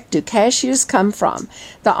the Heck Do Cashews Come From?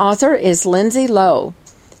 The author is Lindsay Lowe.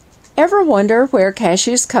 Ever wonder where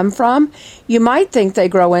cashews come from? You might think they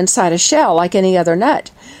grow inside a shell like any other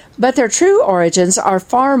nut, but their true origins are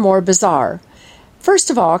far more bizarre. First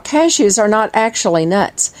of all, cashews are not actually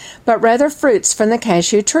nuts, but rather fruits from the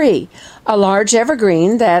cashew tree, a large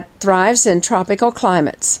evergreen that thrives in tropical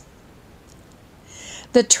climates.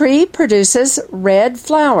 The tree produces red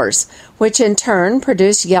flowers, which in turn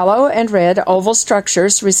produce yellow and red oval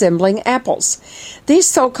structures resembling apples. These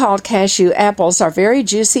so-called cashew apples are very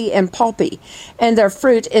juicy and pulpy, and their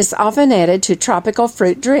fruit is often added to tropical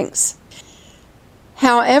fruit drinks.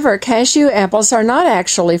 However, cashew apples are not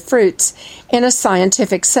actually fruits in a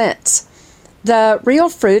scientific sense. The real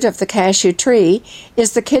fruit of the cashew tree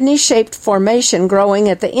is the kidney-shaped formation growing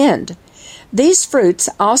at the end. These fruits,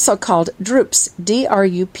 also called drupes,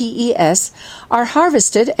 D-R-U-P-E-S, are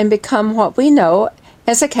harvested and become what we know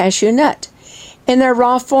as a cashew nut. In their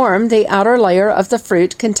raw form, the outer layer of the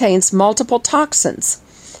fruit contains multiple toxins,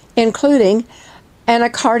 including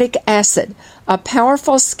anacardic acid, a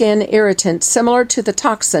powerful skin irritant similar to the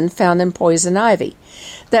toxin found in poison ivy,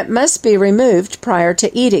 that must be removed prior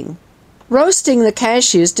to eating. Roasting the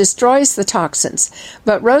cashews destroys the toxins,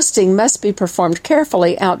 but roasting must be performed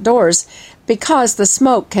carefully outdoors because the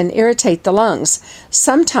smoke can irritate the lungs,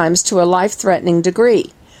 sometimes to a life-threatening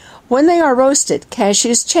degree. When they are roasted,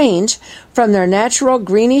 cashews change from their natural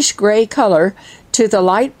greenish-gray color to the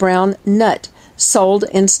light brown nut sold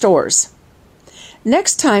in stores.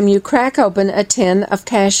 Next time you crack open a tin of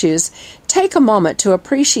cashews, take a moment to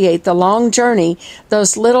appreciate the long journey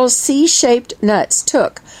those little C-shaped nuts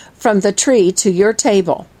took from the tree to your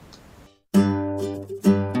table.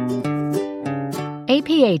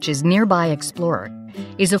 APH's Nearby Explorer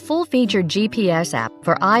is a full-featured GPS app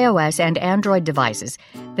for iOS and Android devices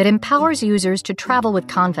that empowers users to travel with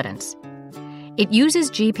confidence. It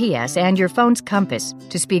uses GPS and your phone's compass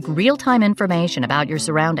to speak real-time information about your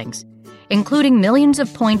surroundings, including millions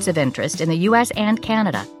of points of interest in the U.S. and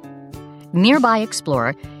Canada. Nearby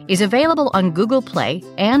Explorer is available on Google Play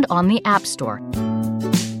and on the App Store.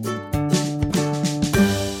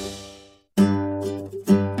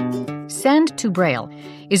 Send to Braille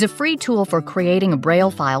is a free tool for creating a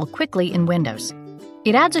Braille file quickly in Windows.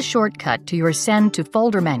 It adds a shortcut to your Send to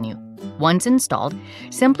Folder menu. Once installed,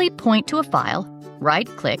 simply point to a file,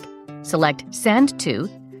 right-click, select Send to,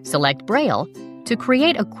 select Braille to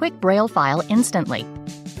create a quick Braille file instantly.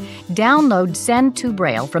 Download Send to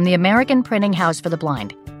Braille from the American Printing House for the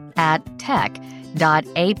Blind at tech.aph.org/LT.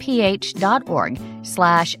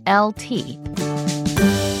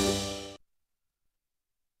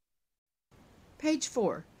 Page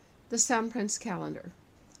 4. The Sound Prince Calendar.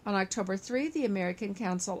 On October 3, the American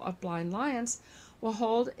Council of Blind Lions will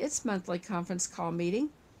hold its monthly conference call meeting.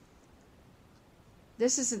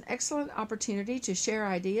 This is an excellent opportunity to share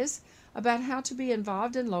ideas about how to be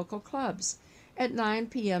involved in local clubs. At 9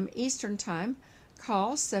 p.m. Eastern Time,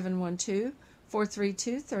 call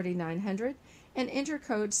 712-432-3900 and enter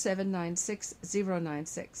code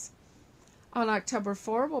 796096. On October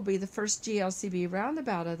 4 will be the first GLCB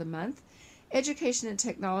roundabout of the month. Education and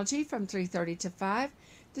technology from 3:30 to 5,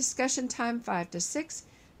 discussion time 5 to 6,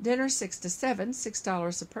 dinner 6 to 7,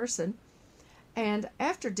 $6 a person, and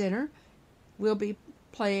after dinner we'll be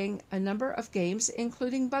playing a number of games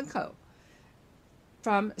including Bunko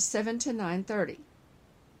from 7 to 9:30.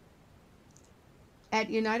 At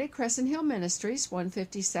United Crescent Hill Ministries,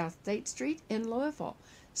 150 South State Street in Louisville.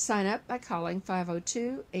 Sign up by calling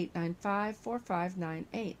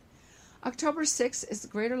 502-895-4598. October 6th is the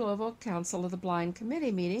Greater Louisville Council of the Blind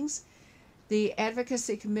Committee meetings. The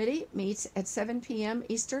Advocacy Committee meets at 7 p.m.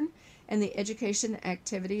 Eastern, and the Education,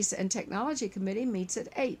 Activities, and Technology Committee meets at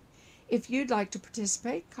 8. If you'd like to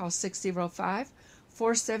participate, call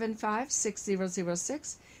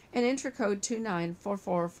 605-475-6006 and enter code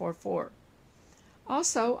 294444.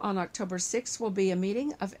 Also, on October 6th will be a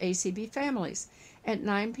meeting of ACB families at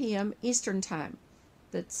 9 p.m. Eastern Time.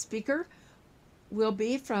 The speaker will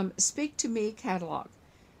be from Speak to Me catalog.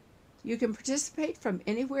 You can participate from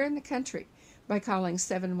anywhere in the country by calling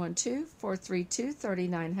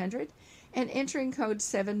 712-432-3900 and entering code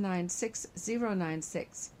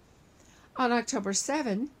 796096. On October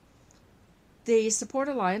 7, the Support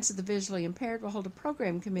Alliance of the Visually Impaired will hold a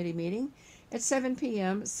program committee meeting at 7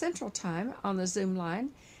 p.m. Central Time on the Zoom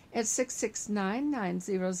line at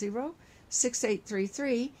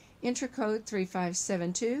 669-900-6833, enter code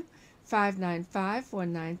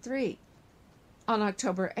 3572-595193. On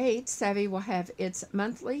October 8th, Savvy will have its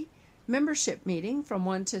monthly membership meeting from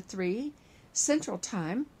 1 to 3 Central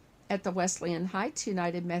Time at the Wesleyan Heights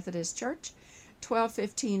United Methodist Church,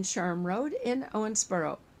 1215 Sherm Road in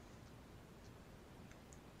Owensboro.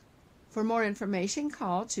 For more information,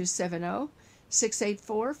 call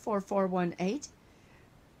 270-684-4418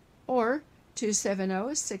 or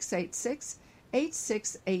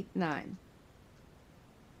 270-686-8689.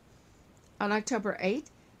 On October 8th,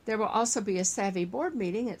 there will also be a Savvy board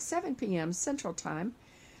meeting at 7 p.m. Central Time.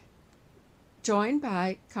 Join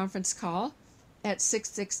by conference call at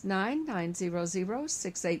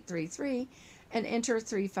 669-900-6833 and enter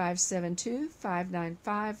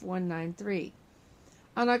 3572-595-193.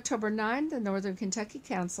 On October 9, the Northern Kentucky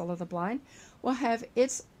Council of the Blind will have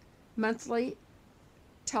its monthly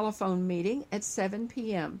telephone meeting at 7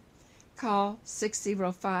 p.m. Call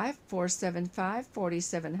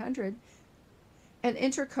 605-475-4700 and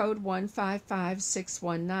enter code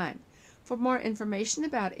 155619. For more information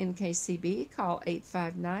about NKCB, call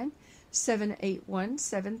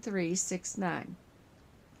 859-781-7369.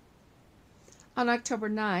 On October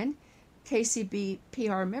 9, KCB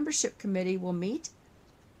PR Membership Committee will meet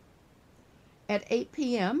at 8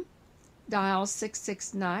 p.m. Dial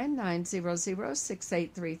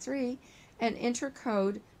 669-900-6833 and enter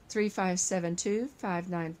code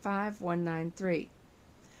 3572-595-193.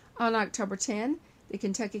 On October 10, the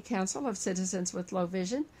Kentucky Council of Citizens with Low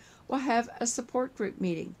Vision will have a support group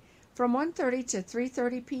meeting from 1:30 to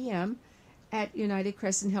 3:30 p.m. at United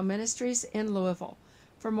Crescent Hill Ministries in Louisville.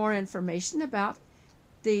 For more information about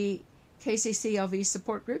the KCCLV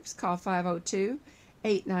support groups, call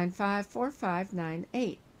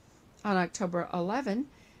 502-895-4598. On October 11,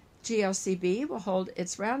 GLCB will hold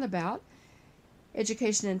its roundabout,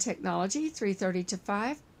 Education and Technology 3:30 to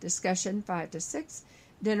 5, discussion 5 to 6,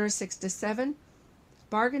 dinner 6 to 7,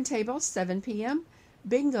 bargain table 7 p.m.,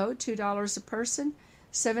 bingo $2 a person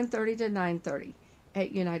 7:30 to 9:30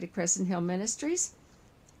 at United Crescent Hill Ministries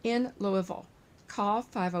in Louisville. Call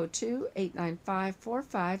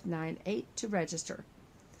 502-895-4598 to register.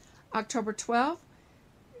 October 12th,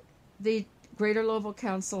 the Greater Louisville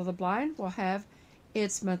Council of the Blind will have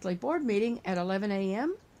its monthly board meeting at 11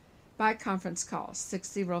 a.m. by conference call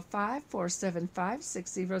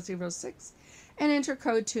 605-475-6006 and enter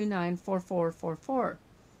code 294444.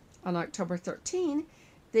 On October 13,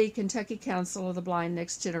 the Kentucky Council of the Blind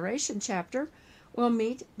Next Generation chapter will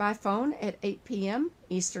meet by phone at 8 p.m.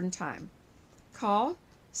 Eastern Time. Call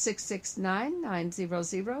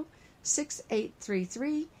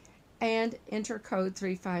 669-900-6833 and enter code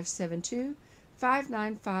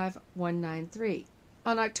 3572-595-193.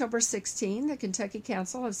 On October 16, the Kentucky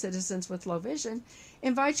Council of Citizens with Low Vision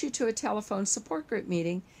invites you to a telephone support group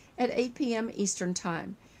meeting at 8 p.m. Eastern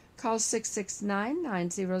Time. Call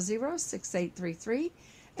 669-900-6833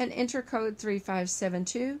 and enter code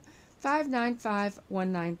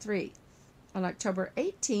 3572-595-193. On October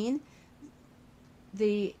 18,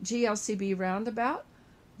 the GLCB Roundabout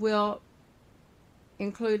will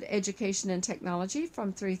include education and technology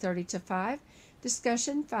from 3:30 to 5,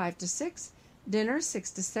 discussion 5 to 6, dinner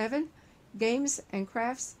 6 to 7, games and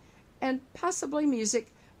crafts, and possibly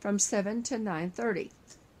music from 7 to 9:30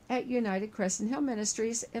 at United Crescent Hill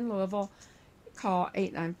Ministries in Louisville. Call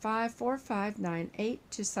 895-4598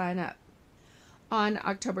 to sign up. On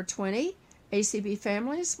October 20, ACB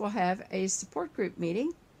families will have a support group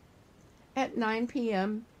meeting at 9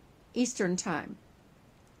 p.m. Eastern Time.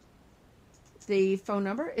 The phone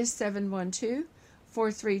number is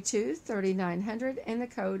 712-432-3900 and the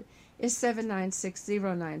code is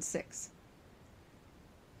 796096.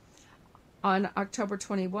 On October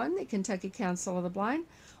 21, the Kentucky Council of the Blind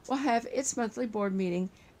will have its monthly board meeting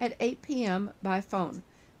at 8 p.m. by phone.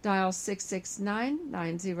 Dial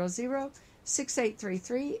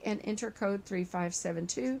 669-900-6833 and enter code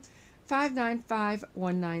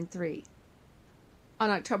 3572-595193. On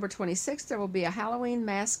October 26th, there will be a Halloween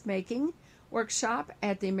mask making workshop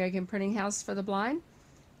at the American Printing House for the Blind,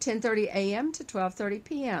 10:30 a.m. to 12:30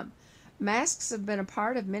 p.m. Masks have been a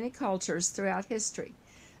part of many cultures throughout history.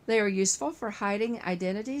 They are useful for hiding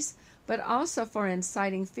identities, but also for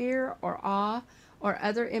inciting fear or awe or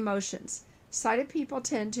other emotions. Sighted people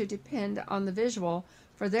tend to depend on the visual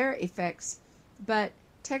for their effects, but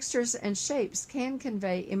textures and shapes can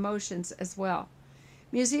convey emotions as well.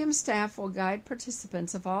 Museum staff will guide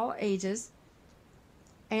participants of all ages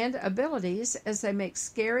and abilities as they make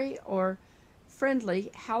scary or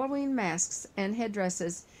friendly Halloween masks and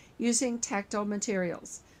headdresses using tactile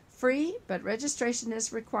materials. Free, but registration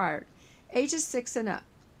is required. Ages 6 and up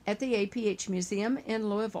at the APH Museum in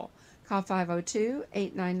Louisville. Call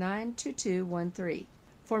 502-899-2213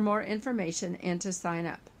 for more information and to sign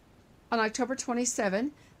up. On October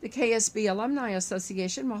 27, the KSB Alumni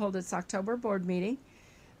Association will hold its October board meeting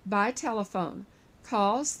by telephone.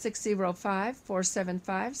 Call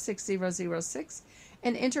 605-475-6006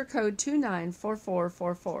 and enter code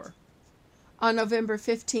 294444. On November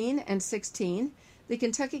 15 and 16, the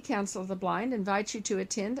Kentucky Council of the Blind invites you to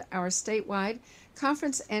attend our statewide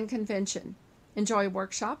conference and convention. Enjoy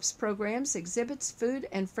workshops, programs, exhibits, food,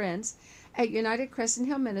 and friends at United Crescent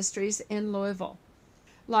Hill Ministries in Louisville.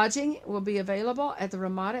 Lodging will be available at the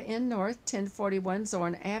Ramada Inn North, 1041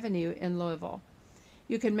 Zorn Avenue in Louisville.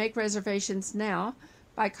 You can make reservations now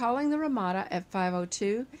by calling the Ramada at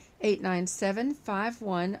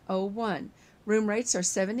 502-897-5101. Room rates are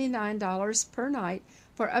 $79 per night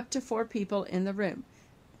for up to 4 people in the room.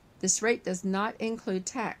 This rate does not include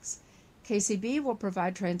tax. KCB will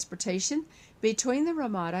provide transportation between the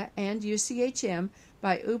Ramada and UCHM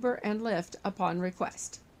by Uber and Lyft upon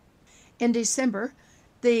request. In December,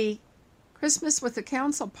 the Christmas with the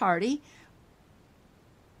Council party,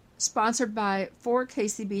 sponsored by 4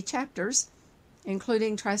 KCB chapters,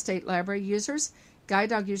 including Tri-State Library users, Guide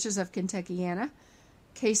Dog Users of Kentuckiana,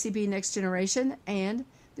 KCB Next Generation, and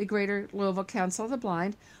the Greater Louisville Council of the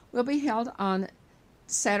Blind, will be held on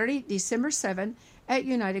Saturday, December 7 at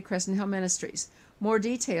United Crescent Hill Ministries. More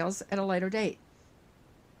details at a later date.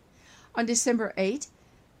 On December 8,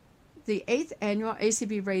 the 8th Annual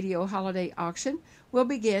ACB Radio Holiday Auction will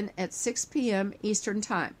begin at 6 p.m. Eastern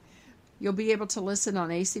Time. You'll be able to listen on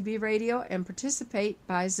ACB Radio and participate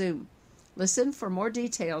by Zoom. Listen for more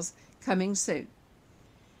details coming soon.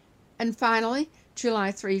 And finally,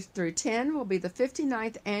 July 3 through 10 will be the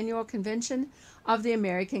 59th Annual Convention of the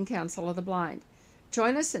American Council of the Blind.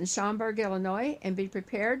 Join us in Schaumburg, Illinois, and be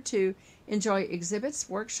prepared to enjoy exhibits,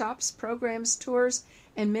 workshops, programs, tours,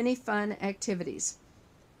 and many fun activities.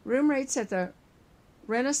 Room rates at the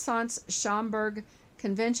Renaissance Schaumburg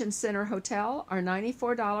Convention Center Hotel are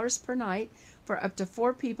 $94 per night for up to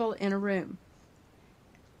 4 people in a room,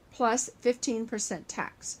 plus 15%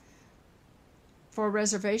 tax. For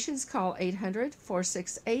reservations, call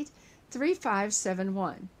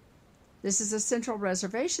 800-468-3571. This is a central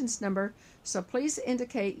reservations number, so please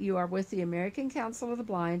indicate you are with the American Council of the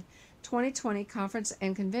Blind 2020 Conference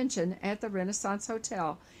and Convention at the Renaissance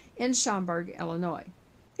Hotel in Schaumburg, Illinois.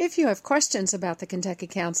 If you have questions about the Kentucky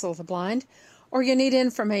Council of the Blind, or you need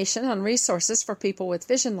information on resources for people with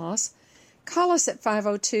vision loss, call us at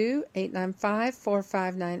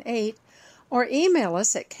 502-895-4598 or email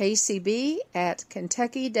us at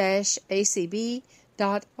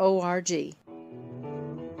kcb@kentucky-acb.org.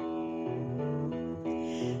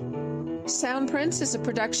 Soundprints is a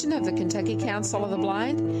production of the Kentucky Council of the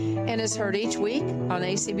Blind and is heard each week on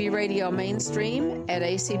ACB Radio Mainstream at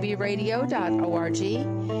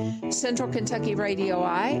acbradio.org, Central Kentucky Radio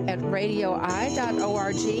I at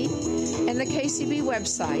radioi.org, and the KCB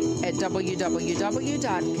website at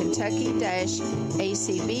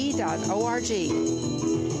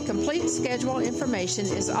www.kentucky-acb.org. complete schedule information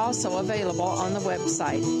is also available on the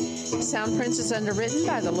website. Sound Prince is underwritten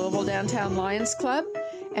by the Louisville Downtown Lions Club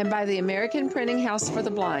and by the American Printing House for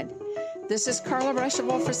the Blind. This is Carla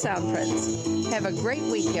Ruschival for Sound Prince. Have a great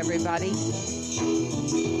week, everybody.